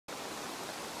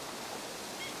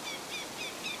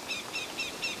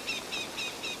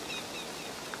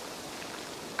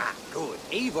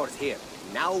Eivor's here.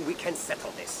 Now we can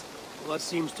settle this. What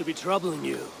seems to be troubling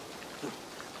you?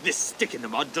 This stick in the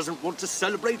mud doesn't want to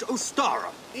celebrate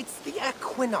Ostara. It's the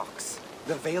equinox.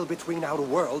 The veil between our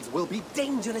worlds will be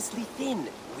dangerously thin.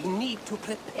 We need to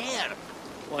prepare.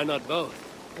 Why not both?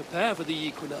 Prepare for the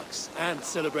equinox and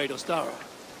celebrate Ostara.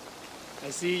 I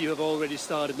see you have already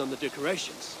started on the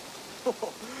decorations.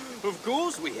 Of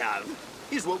course we have.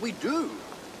 Here's what we do.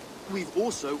 We've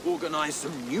also organized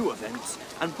some new events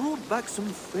and brought back some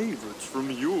favorites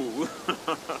from you.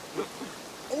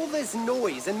 All this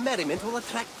noise and merriment will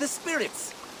attract the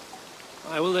spirits.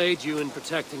 I will aid you in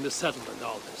protecting the settlement,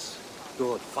 Aldous.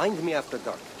 Good. Find me after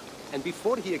dark. And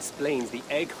before he explains the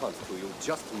egg hunt to you,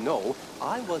 just know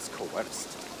I was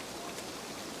coerced.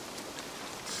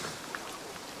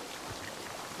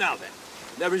 Now then,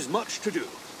 there is much to do.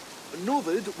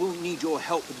 Novid will need your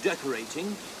help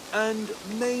decorating, and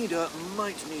Maida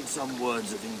might need some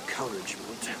words of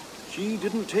encouragement. She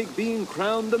didn't take being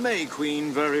crowned the May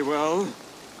Queen very well.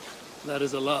 That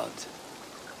is a lot.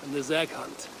 And this egg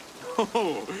hunt.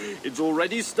 Oh, it's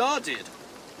already started.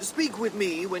 Speak with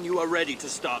me when you are ready to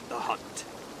start the hunt.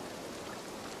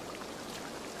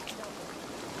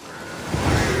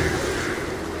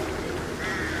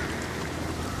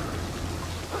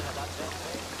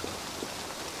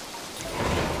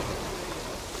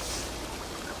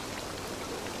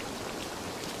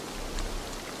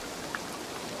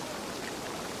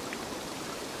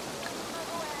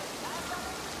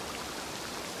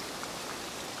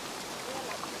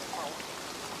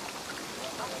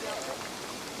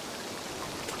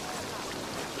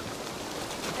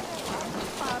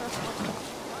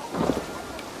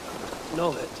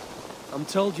 Know it. I'm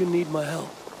told you need my help.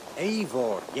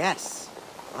 Eivor, yes.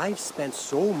 I've spent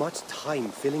so much time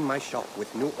filling my shop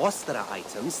with new Ostara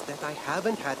items that I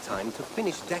haven't had time to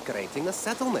finish decorating a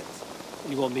settlement.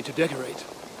 You want me to decorate?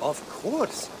 Of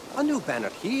course. A new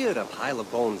banner here, a pile of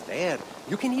bones there.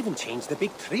 You can even change the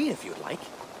big tree if you'd like.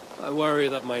 I worry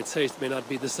that my taste may not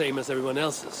be the same as everyone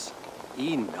else's.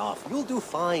 Enough, you'll do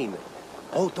fine.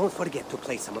 Oh, don't forget to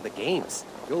play some of the games.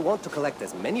 You'll want to collect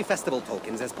as many festival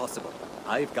tokens as possible.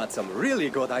 I've got some really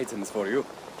good items for you.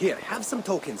 Here, have some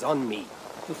tokens on me.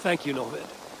 Well, thank you, Novid.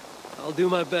 I'll do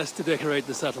my best to decorate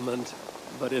the settlement,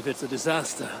 but if it's a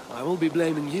disaster, I will be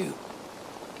blaming you.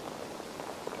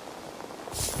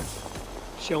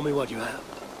 Show me what you have.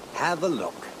 Have a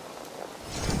look.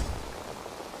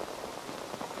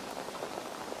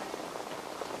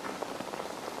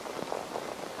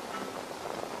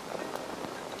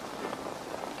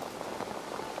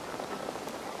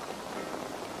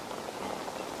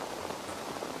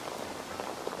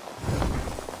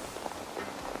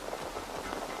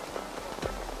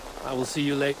 I will see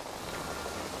you late.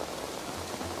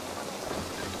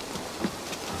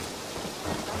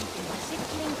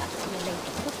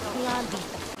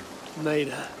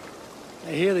 Maida,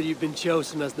 I hear that you've been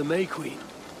chosen as the May Queen.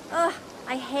 Ugh,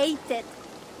 I hate it.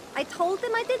 I told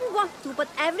them I didn't want to, but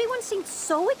everyone seemed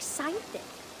so excited.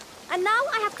 And now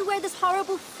I have to wear this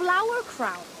horrible flower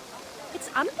crown. It's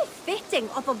unbefitting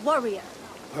of a warrior.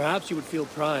 Perhaps you would feel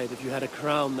pride if you had a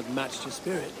crown that matched your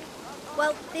spirit.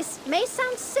 Well, this may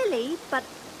sound silly, but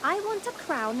I want a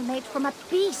crown made from a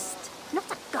beast, not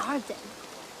a garden.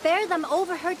 Beardam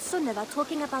overheard Sunniva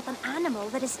talking about an animal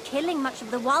that is killing much of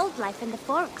the wildlife in the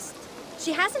forest.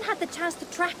 She hasn't had the chance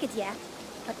to track it yet,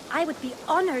 but I would be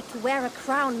honored to wear a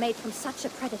crown made from such a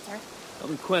predator. A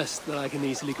request that I can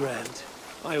easily grant.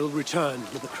 I will return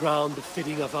with a crown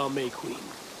befitting of our May Queen.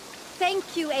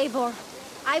 Thank you, Eivor.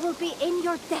 I will be in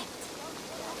your debt.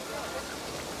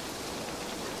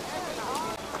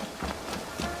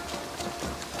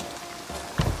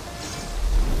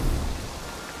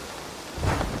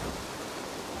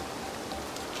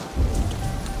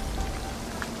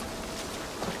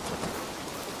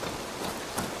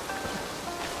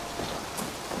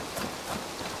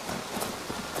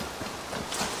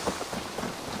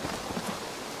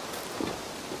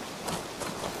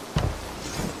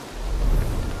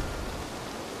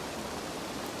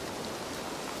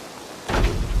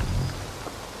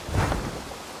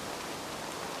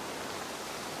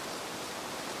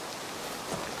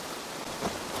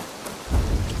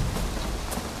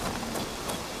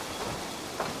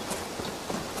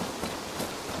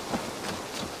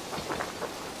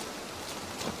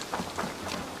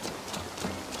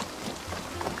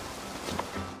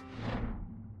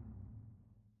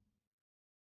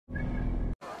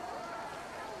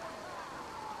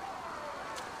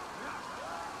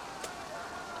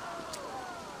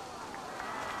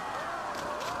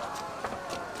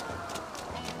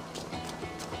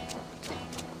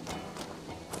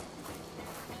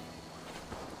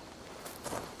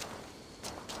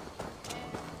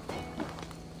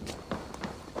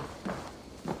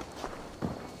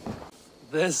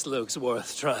 This looks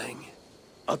worth trying.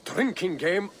 A drinking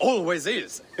game always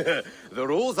is. The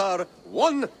rules are: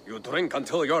 1, you drink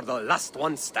until you're the last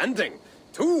one standing.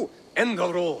 2, end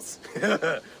the rules.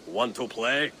 Want to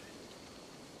play?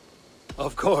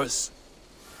 Of course.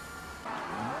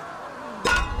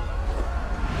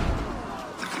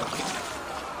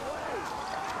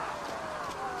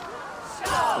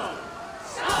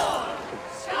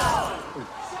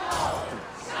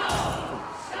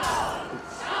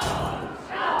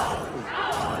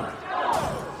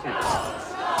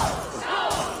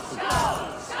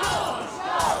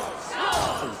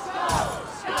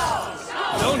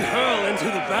 Don't hurl into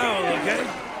the barrel, okay?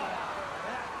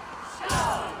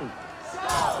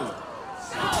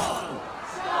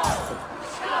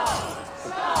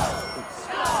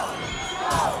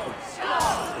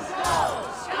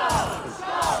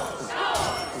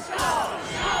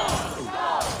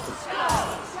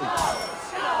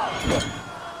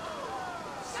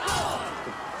 So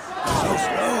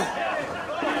slow.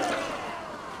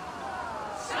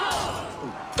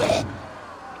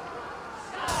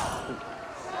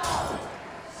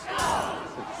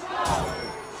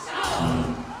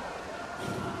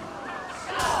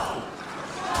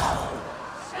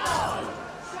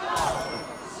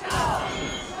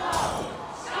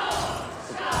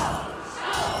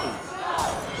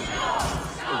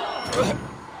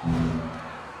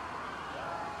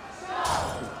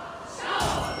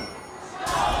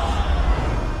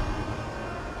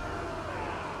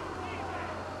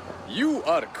 You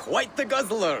are quite the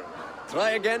guzzler.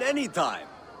 Try again anytime.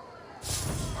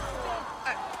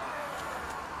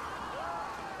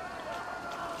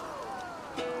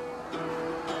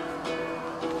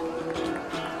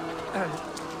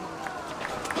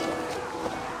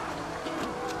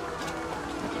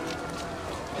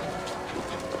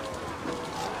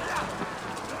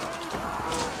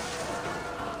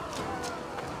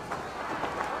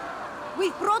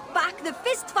 We've brought back the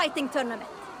fist-fighting tournament.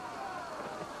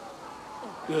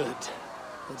 Good.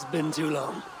 It's been too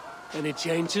long. Any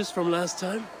changes from last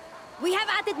time? We have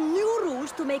added new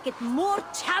rules to make it more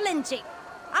challenging.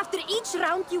 After each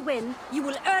round you win, you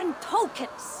will earn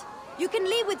tokens. You can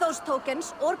leave with those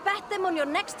tokens or bet them on your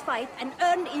next fight and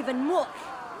earn even more.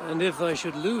 And if I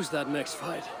should lose that next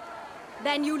fight?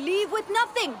 Then you leave with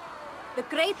nothing. The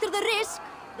greater the risk,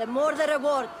 the more the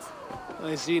reward.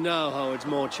 I see now how it's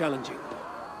more challenging.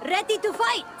 Ready to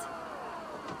fight?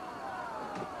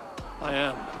 I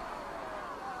am.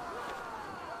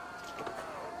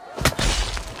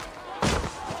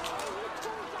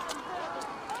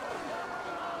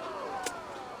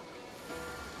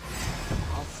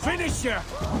 I'll finish you!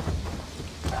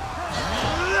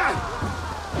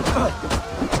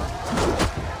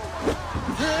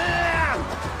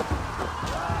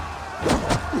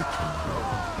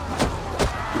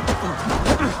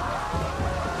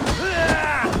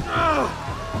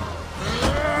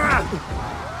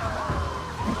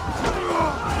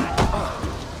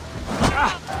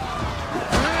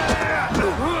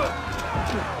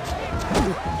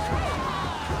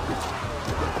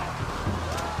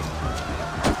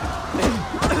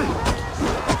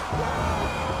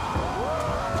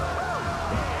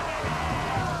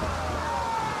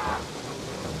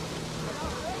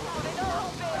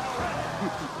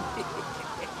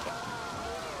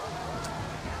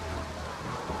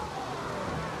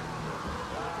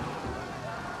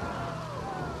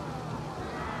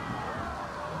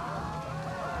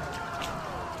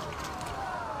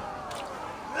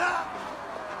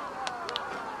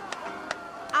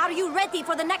 Are you ready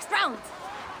for the next round?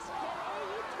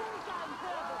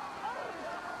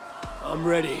 I'm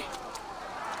ready.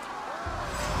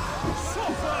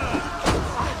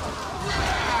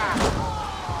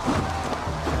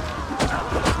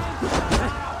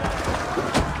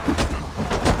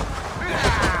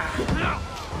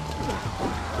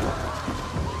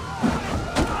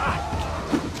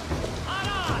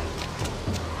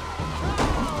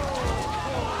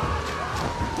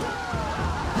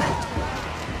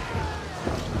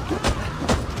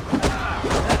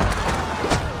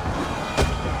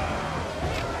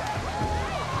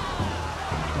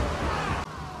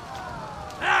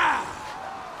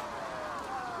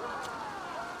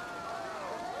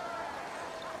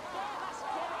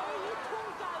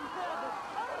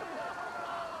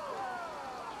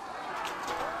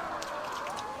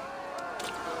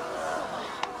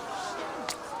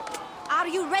 Are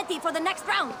you ready for the next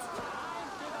round?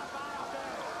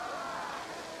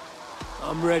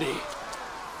 I'm ready.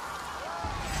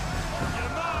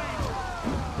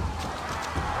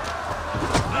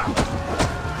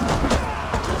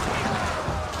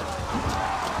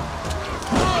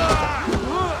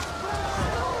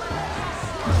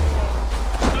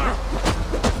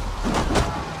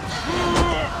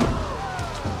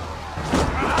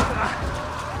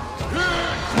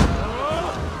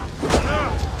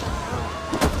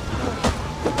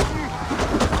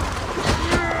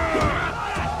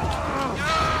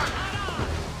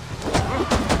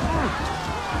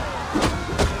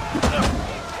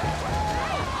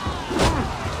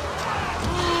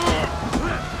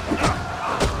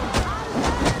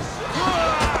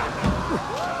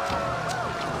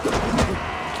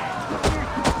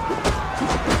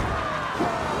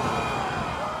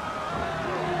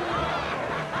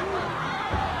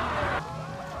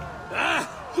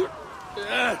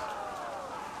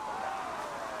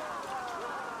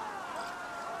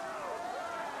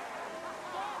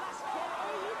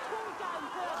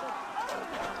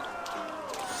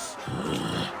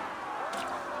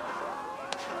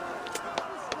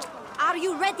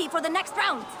 ready for the next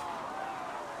round?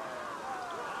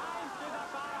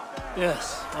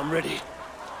 Yes, I'm ready.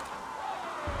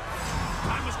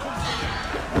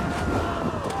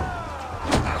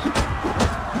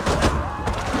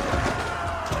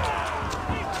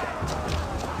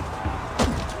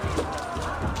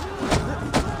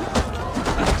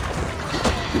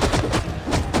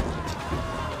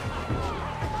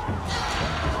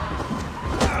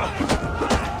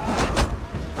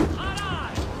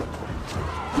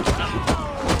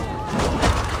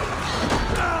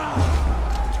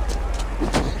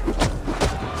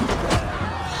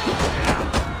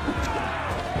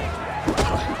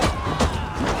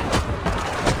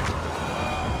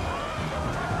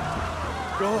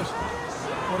 God,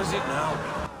 what is it now?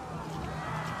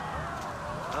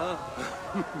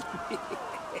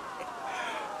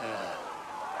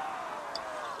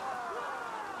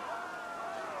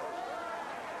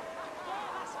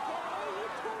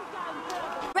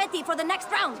 Ready for the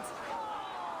next round?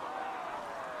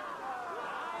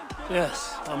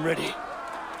 Yes, I'm ready.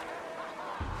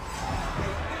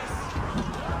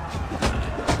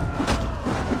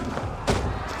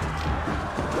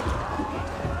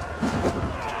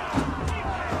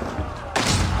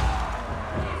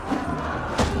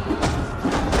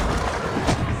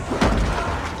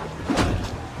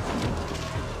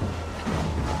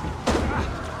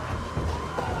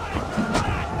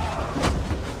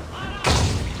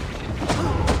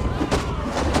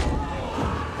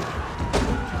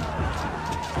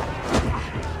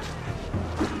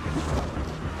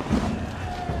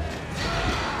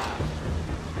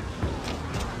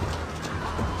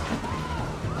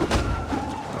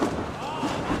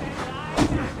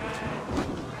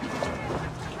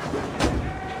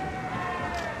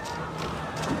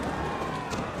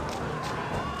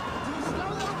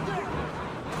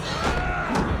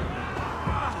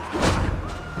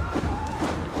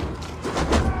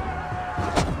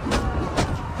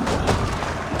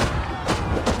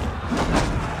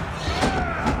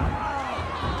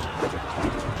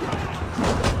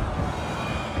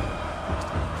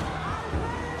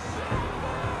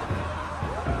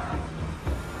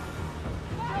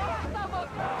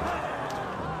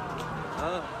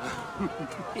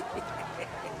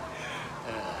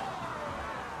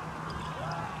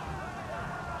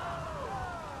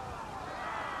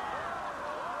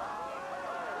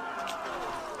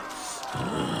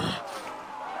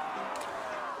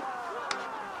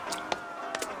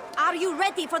 Are you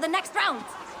ready for the next round?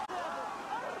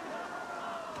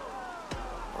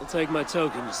 I'll take my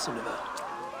tokens, Sunniva.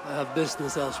 I have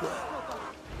business elsewhere.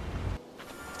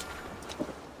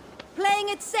 Playing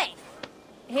it safe.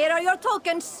 Here are your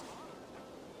tokens.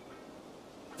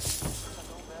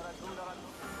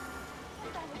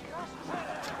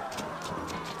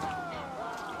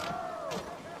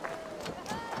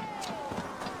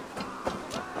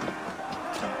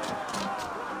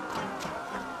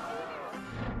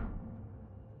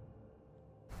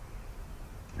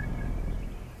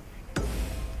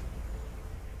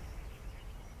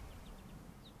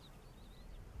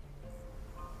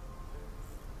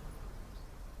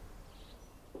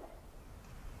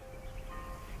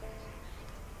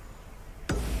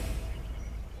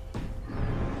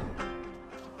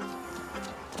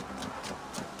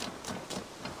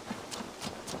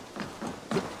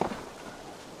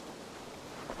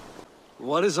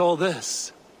 What is all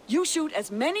this? You shoot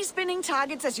as many spinning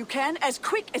targets as you can, as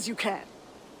quick as you can.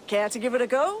 Care to give it a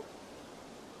go?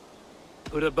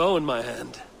 Put a bow in my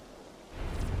hand.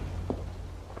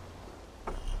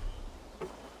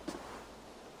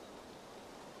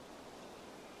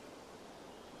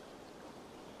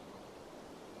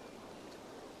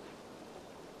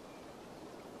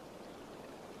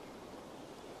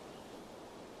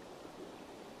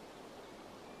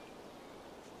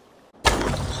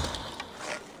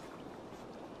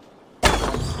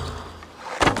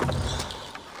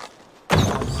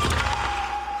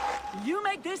 You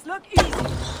make this look easy.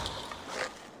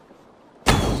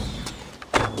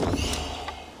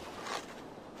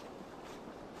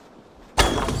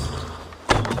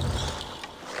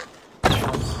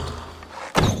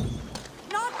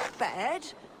 Not bad.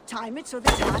 Time it so the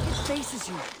target faces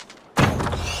you.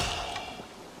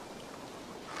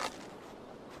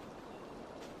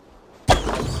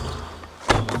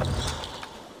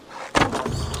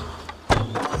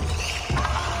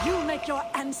 You make your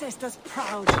ancestors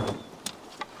proud.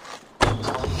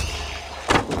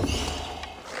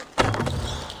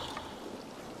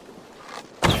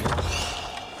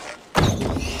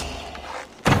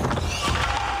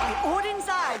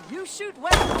 You shoot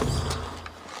well.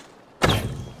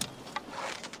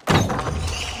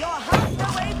 You're half the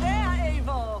way there,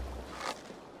 Abel.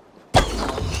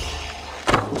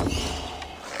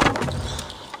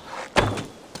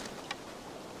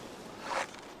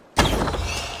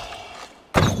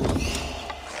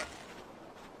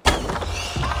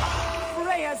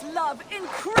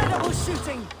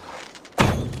 shooting.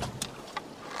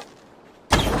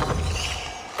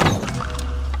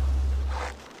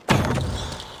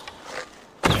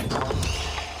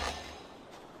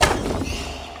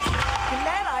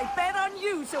 Glad I bet on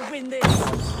you to win this.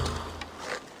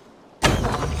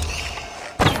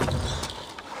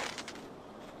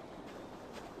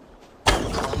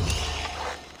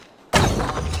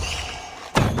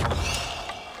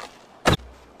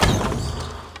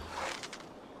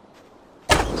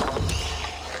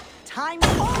 Time's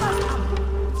almost up.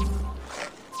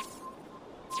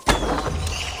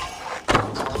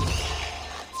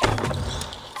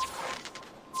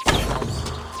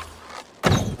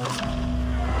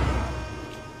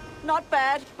 Not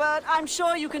bad, but I'm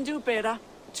sure you can do better.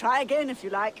 Try again if you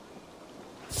like.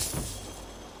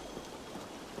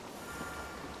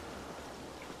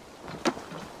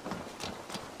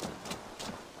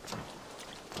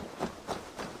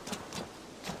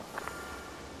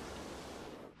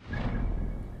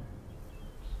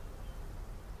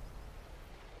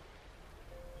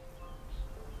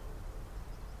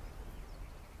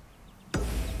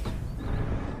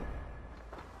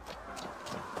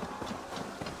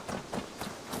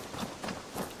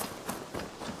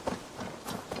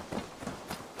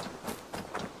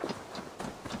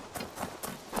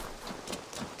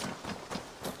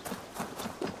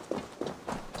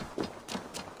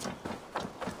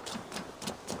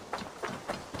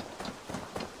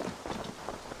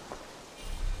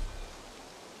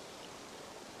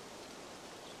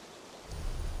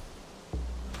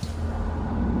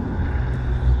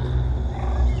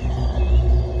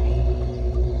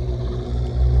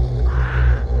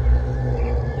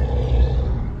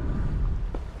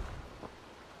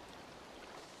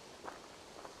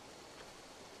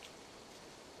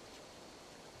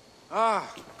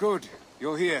 Ah, good.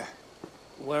 You're here.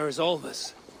 Where is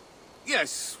Alvis?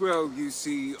 Yes, well, you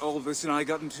see, Alvis and I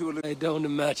got into a little... I don't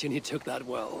imagine he took that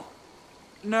well.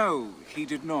 No, he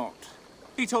did not.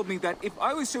 He told me that if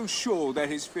I was so sure that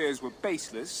his fears were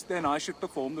baseless, then I should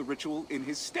perform the ritual in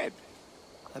his stead.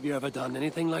 Have you ever done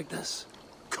anything like this?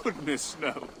 Goodness,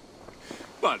 no.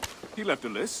 But he left a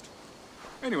list.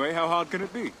 Anyway, how hard can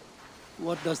it be?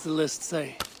 What does the list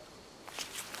say?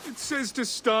 It says to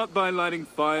start by lighting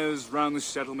fires round the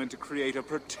settlement to create a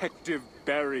protective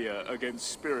barrier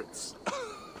against spirits.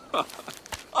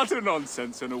 Utter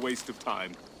nonsense and a waste of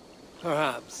time.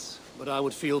 Perhaps, but I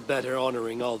would feel better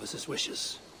honoring Alvis's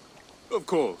wishes. Of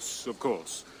course, of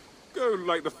course. Go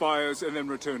light the fires and then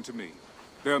return to me.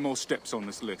 There are more steps on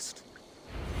this list.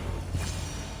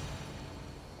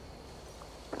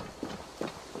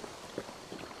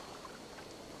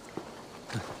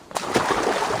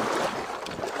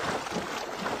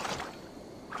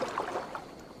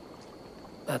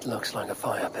 That looks like a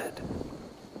fire pit.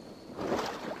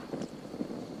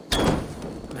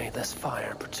 May this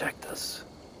fire protect us.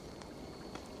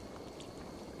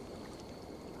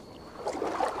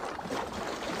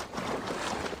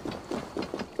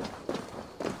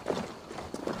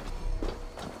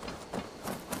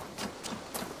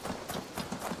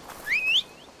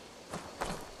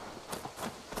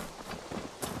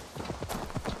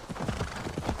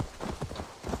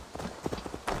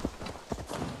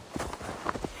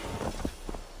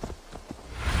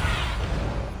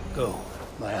 Go,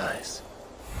 my eyes.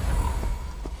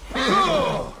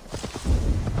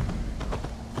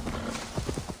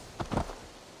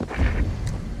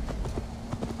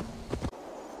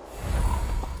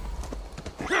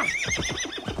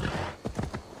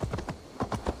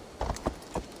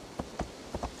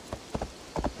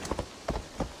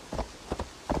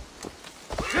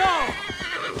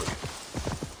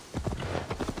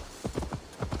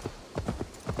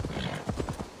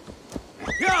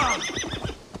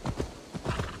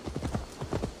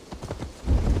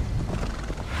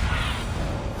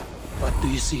 What do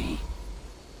you see?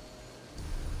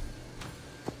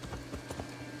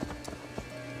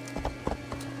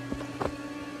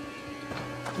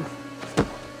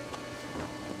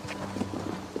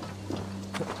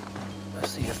 I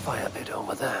see a fire pit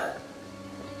over there.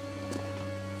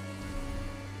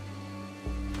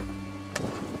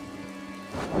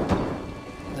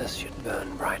 This should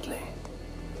burn brightly.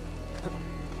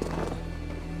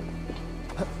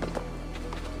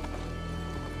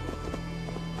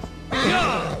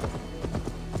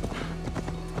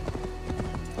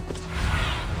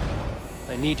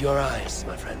 I need your eyes,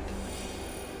 my friend.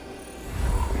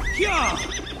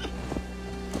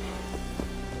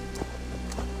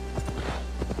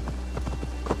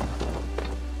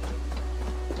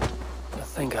 I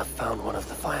think I've found one of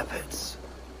the fire pits.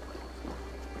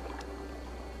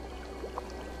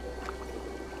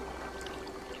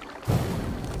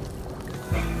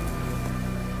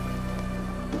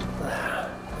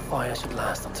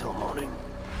 until morning.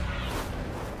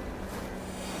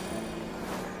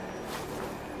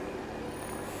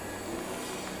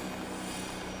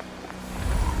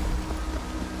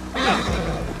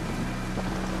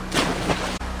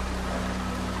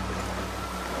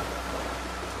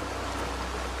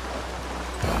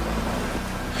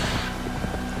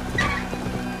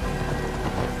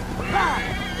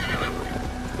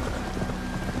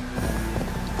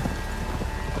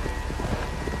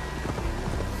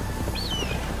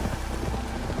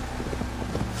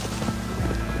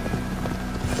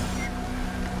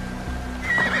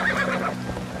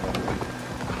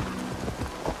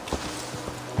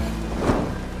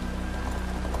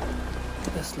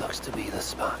 This looks to be the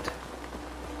spot.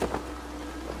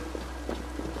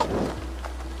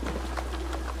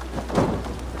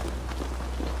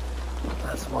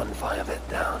 That's one fire bit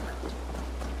down.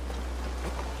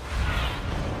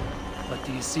 What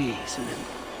do you see, Sunan?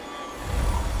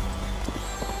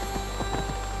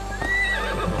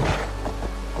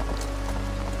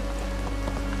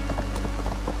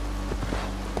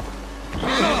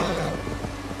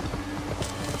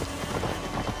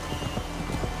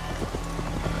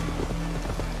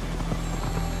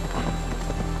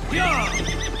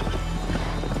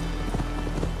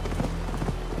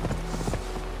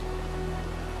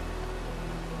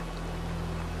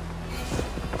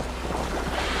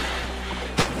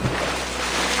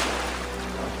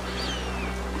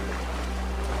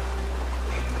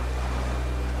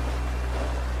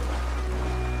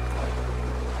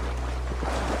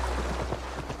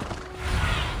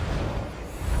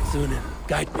 Sunan,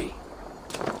 guide me.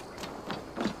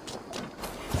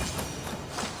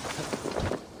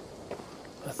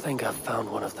 I think I've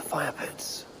found one of the fire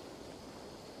pits.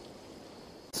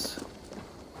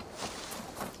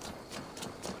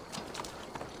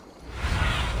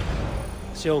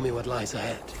 Show me what lies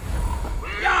ahead.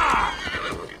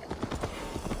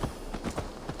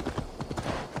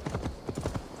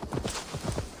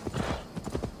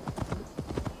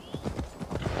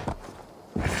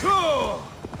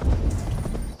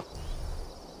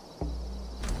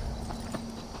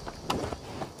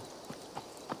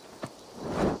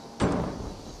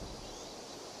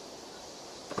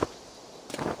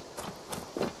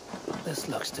 This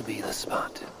looks to be the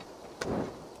spot.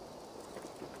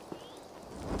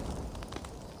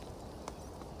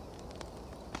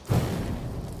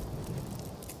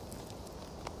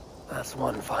 That's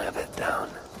one fire bit down.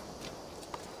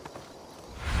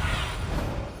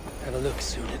 Have a look,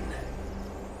 Sunan.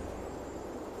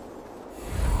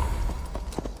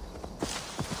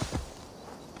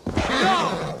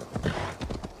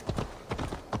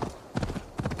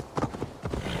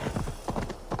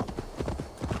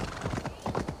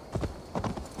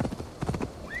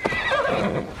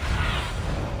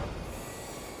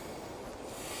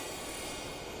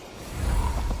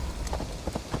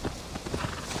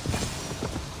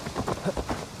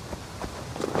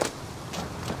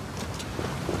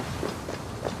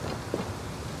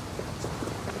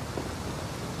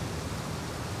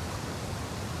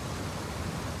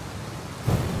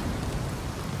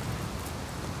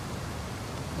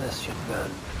 This should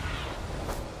burn.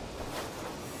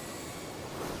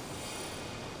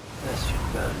 This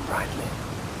should burn brightly.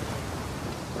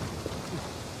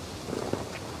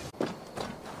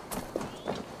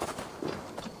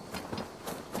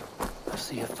 I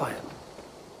see a fire.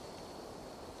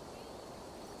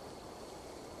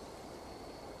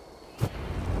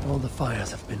 All the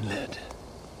fires have been lit.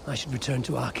 I should return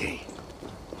to Arcade.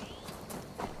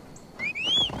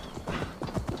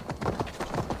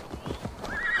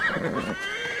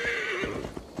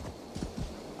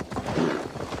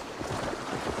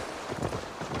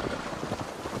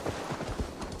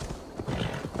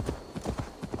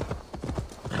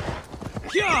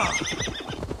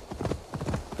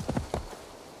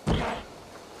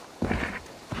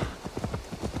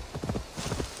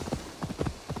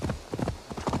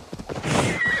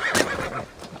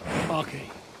 Okay.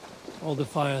 All the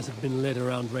fires have been lit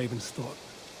around Ravensthorpe.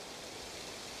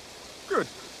 Good.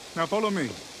 Now follow me.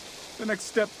 The next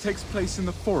step takes place in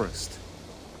the forest.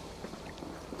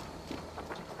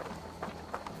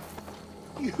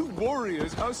 You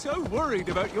warriors are so worried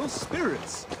about your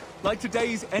spirits. Like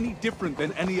today's any different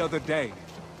than any other day.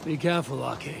 Be careful,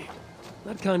 Arcade.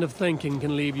 That kind of thinking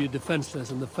can leave you defenseless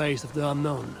in the face of the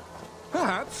unknown.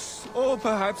 Perhaps, or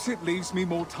perhaps it leaves me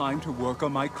more time to work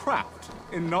on my craft,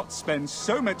 and not spend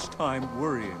so much time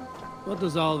worrying. What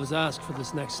does Alvis ask for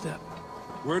this next step?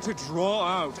 We're to draw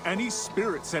out any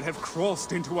spirits that have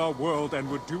crossed into our world and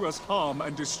would do us harm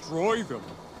and destroy them.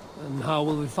 And how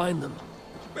will we find them?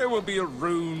 There will be a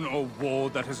rune or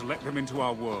ward that has let them into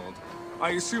our world.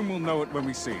 I assume we'll know it when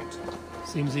we see it.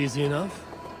 Seems easy enough.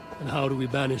 And how do we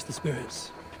banish the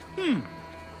spirits?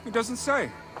 It doesn't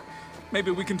say. Maybe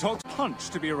we can talk to Punch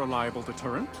to be a reliable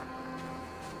deterrent.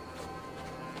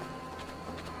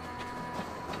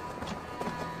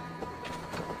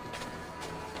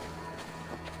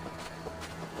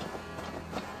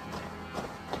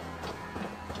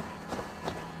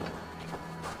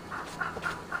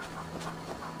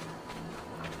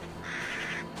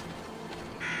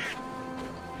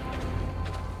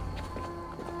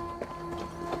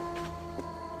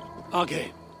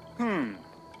 Okay.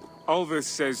 Ulvis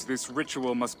says this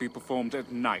ritual must be performed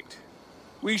at night.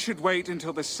 We should wait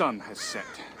until the sun has set.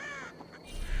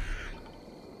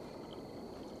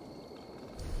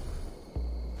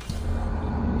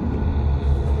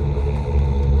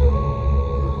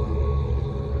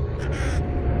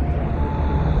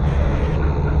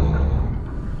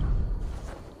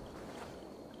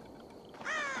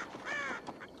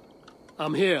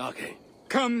 I'm here, Ake.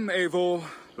 Come, Eivor.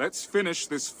 Let's finish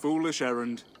this foolish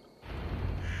errand.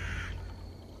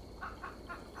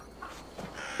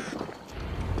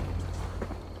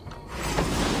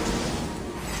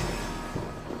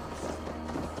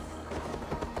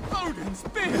 Odin's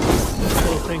spear!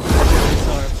 Still think it's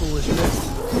our foolish bit.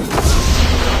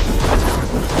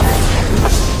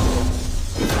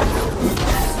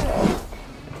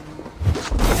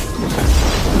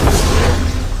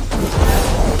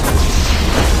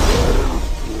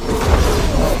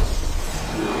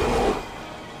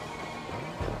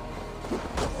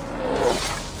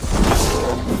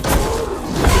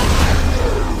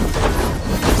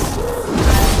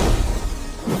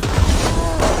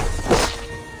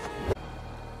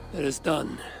 It is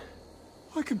done.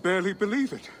 I can barely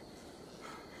believe it.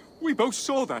 We both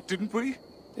saw that, didn't we?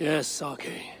 Yes, Sake.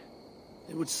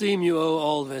 It would seem you owe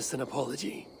Alvis an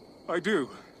apology. I do.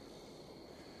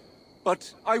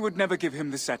 But I would never give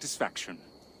him the satisfaction.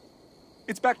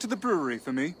 It's back to the brewery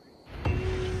for me.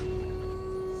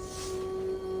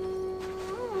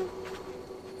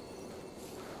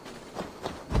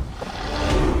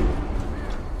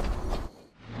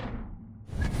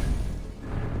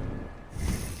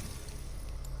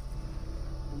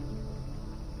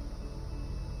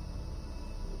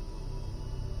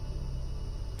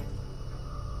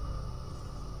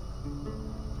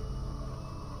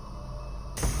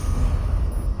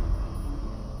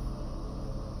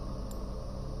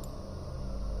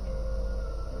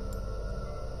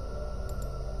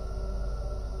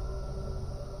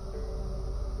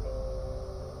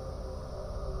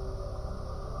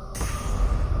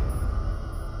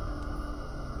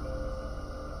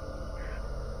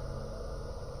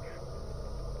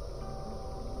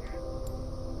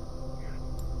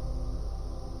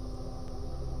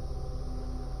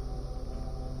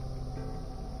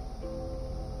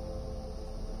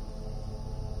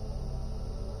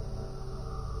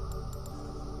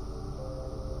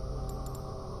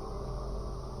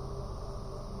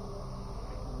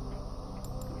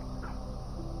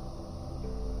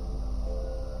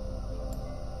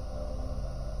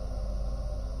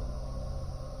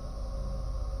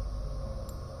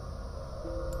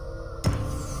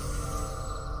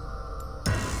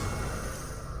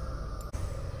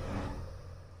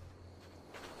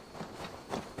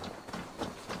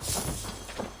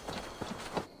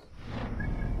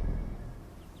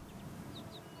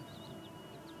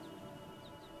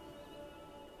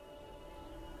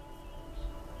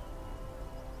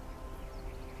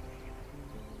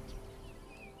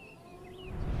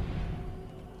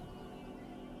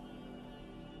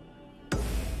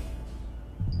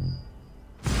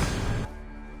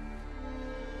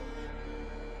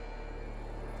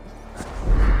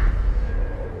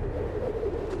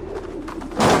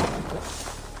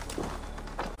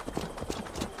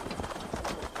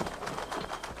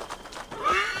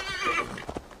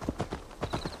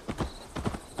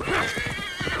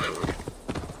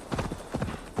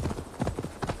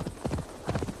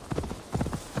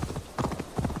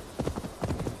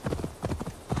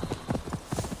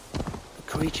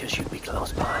 Creature should be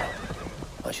close by.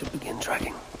 I should begin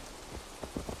tracking.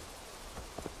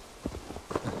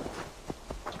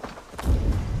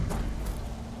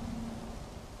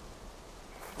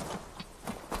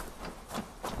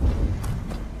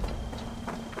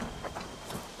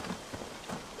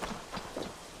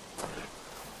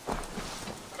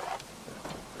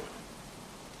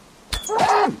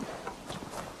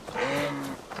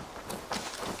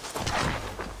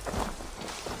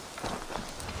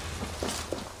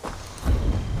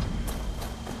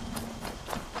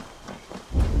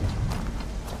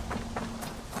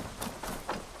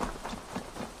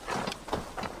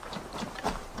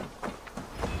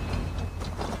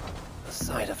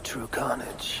 true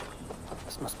carnage.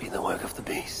 This must be the work of the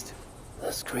beast.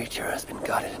 This creature has been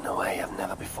gutted in a way I've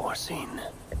never before seen.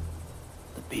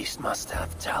 The beast must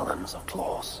have talons or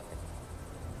claws.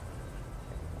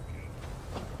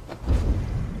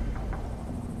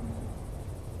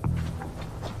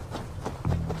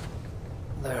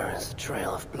 There is a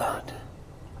trail of blood.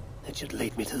 It should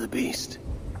lead me to the beast.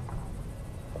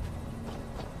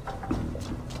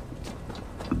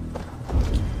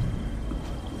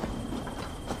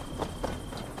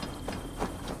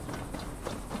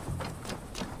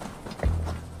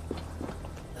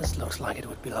 This looks like it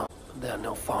would belong. There are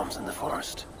no farms in the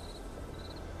forest.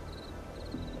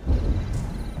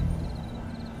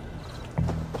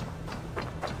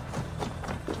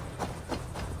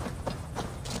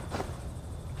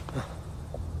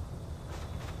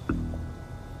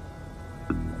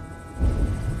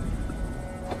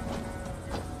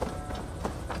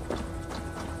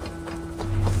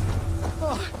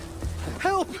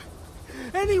 Help!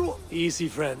 Anyone! Easy,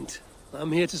 friend.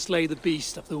 I'm here to slay the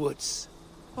beast of the woods.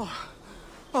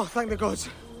 Oh, thank the gods.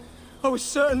 I was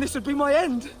certain this would be my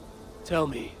end. Tell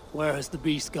me, where has the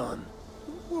beast gone?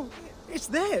 Well, it's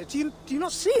there. Do you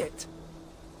not see it?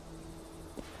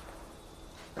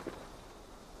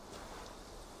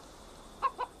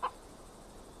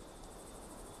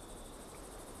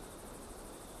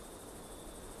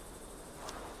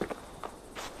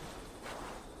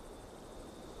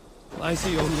 I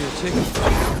see only a chicken.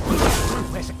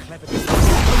 Where's a clever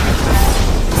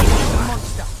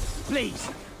monster? Please!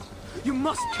 You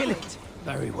must kill it!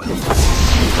 Very well.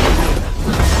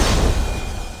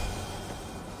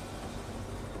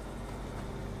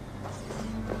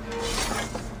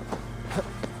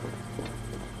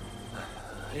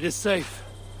 It is safe.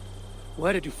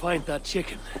 Where did you find that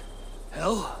chicken?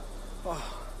 Hell?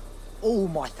 All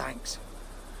my thanks.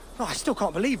 Oh, I still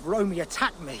can't believe Romy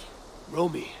attacked me.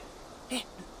 Romy? Yeah,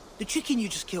 the chicken you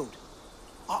just killed.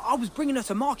 I was bringing her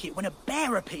to market when a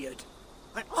bear appeared.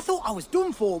 I thought I was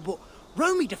done for, but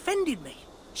Romy defended me.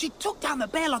 She took down the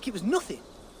bear like it was nothing.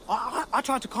 I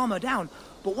tried to calm her down,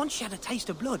 but once she had a taste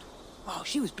of blood, oh,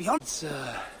 she was beyond. It's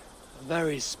a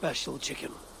very special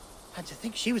chicken. And to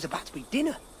think she was about to be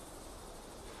dinner.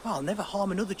 I'll never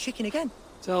harm another chicken again.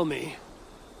 Tell me,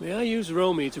 may I use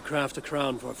Romy to craft a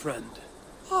crown for a friend?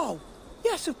 Oh,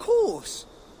 yes, of course.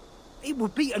 It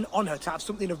would be an honor to have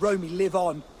something of Romy live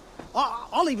on.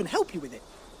 I'll even help you with it.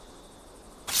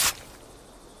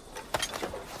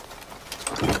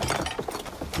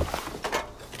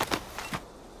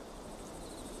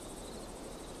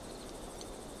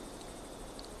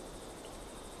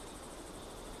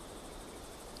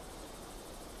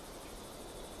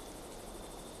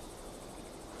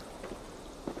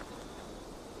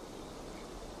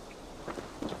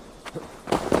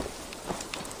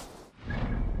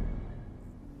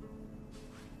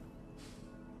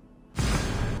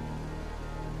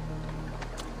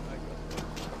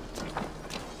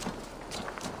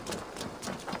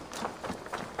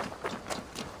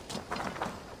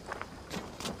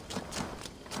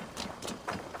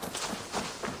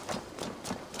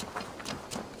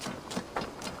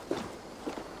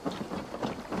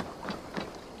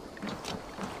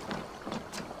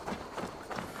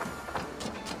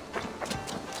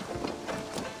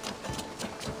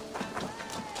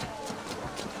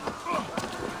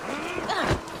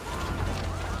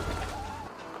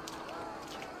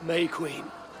 May Queen,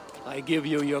 I give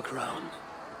you your crown.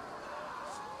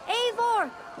 Eivor,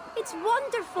 it's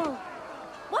wonderful.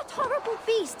 What horrible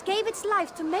beast gave its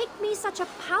life to make me such a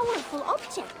powerful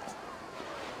object?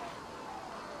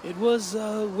 It was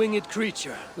a winged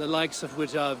creature, the likes of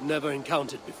which I've never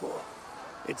encountered before.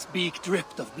 Its beak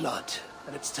dripped of blood,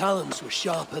 and its talons were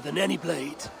sharper than any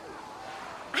blade.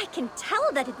 I can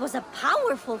tell that it was a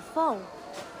powerful foe.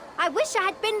 I wish I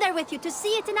had been there with you to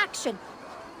see it in action.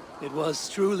 It was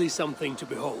truly something to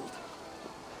behold.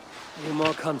 Are you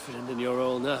more confident in your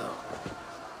role now?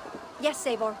 Yes,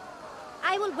 Eivor.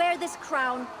 I will wear this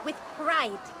crown with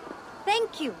pride.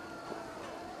 Thank you.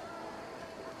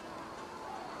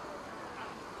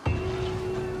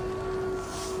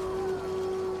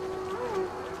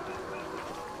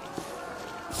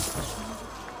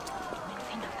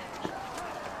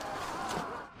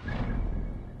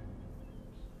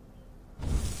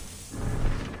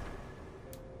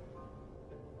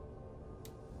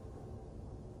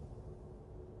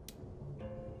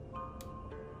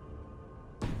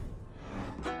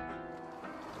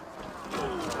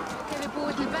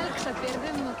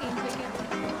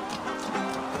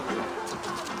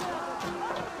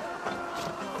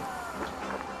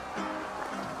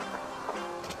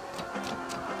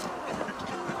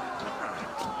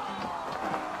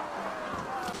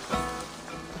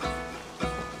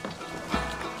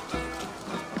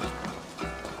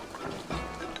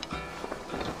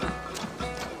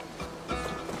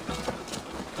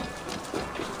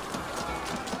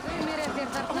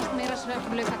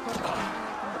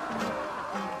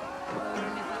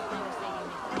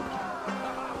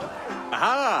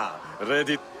 Aha!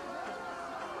 Ready?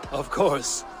 Of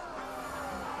course.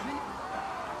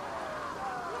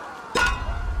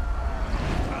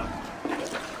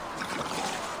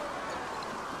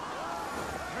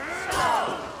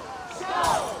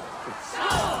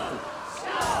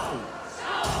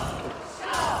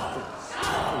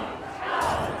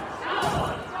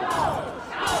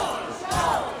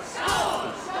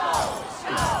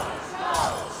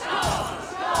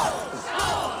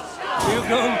 We're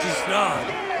going to start.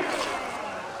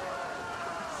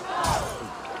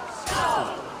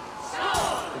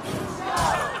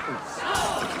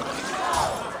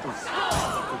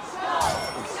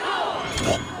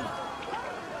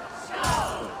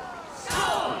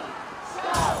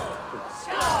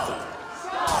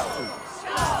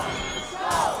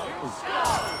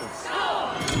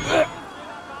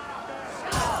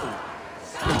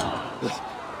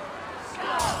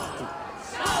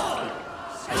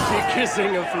 Be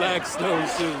kissing a flagstone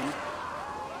soon.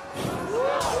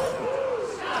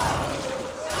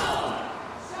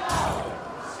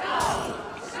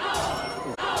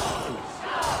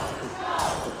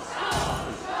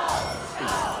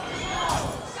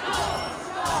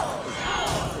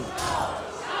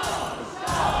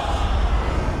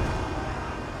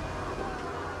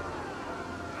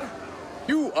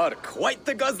 You are quite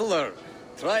the guzzler.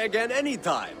 Try again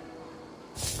anytime.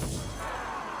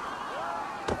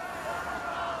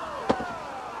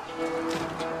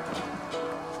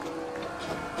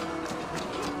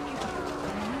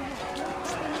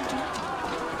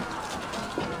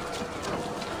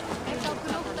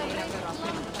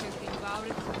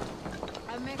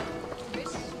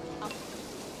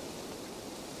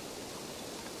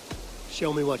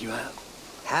 Show me what you have.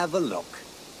 Have a look.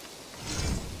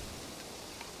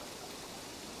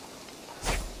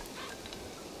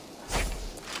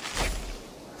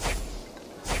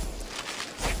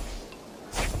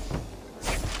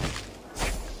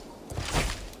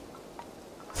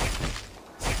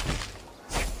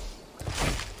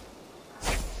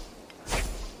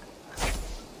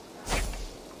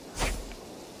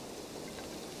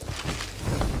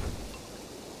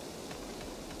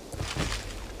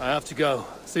 I have to go.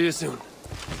 See you soon.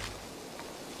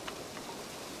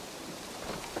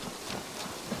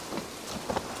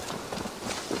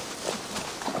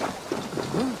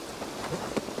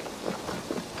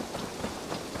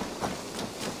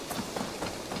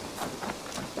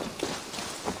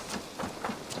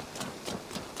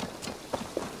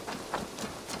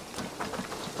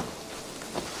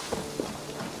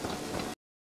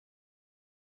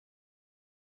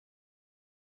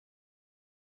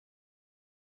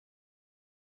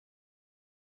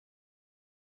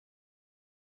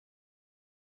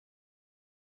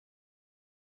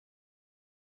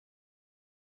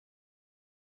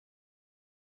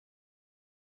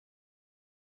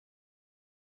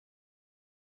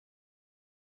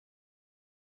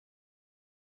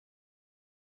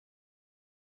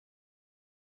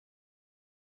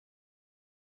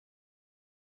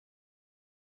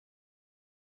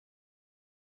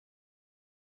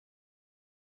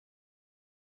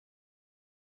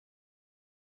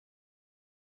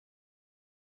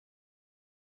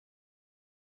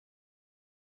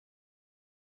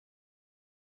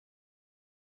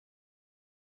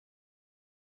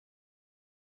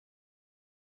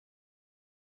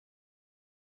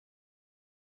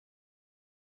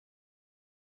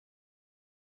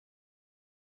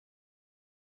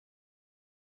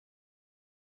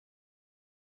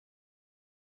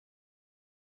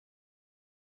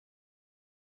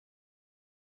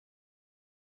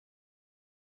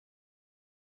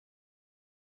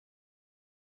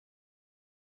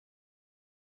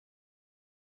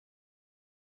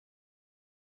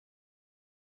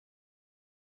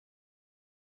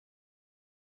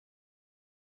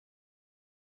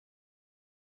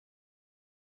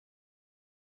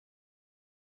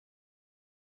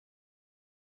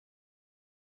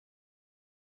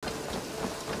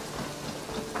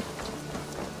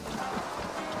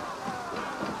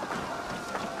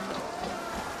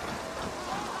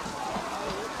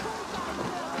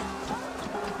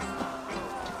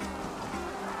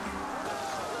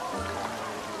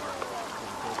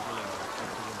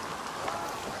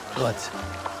 What?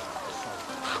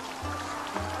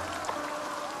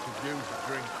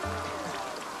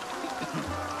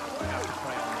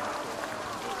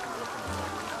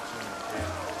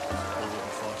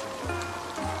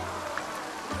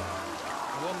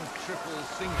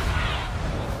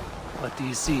 What do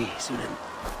you see, Sunan?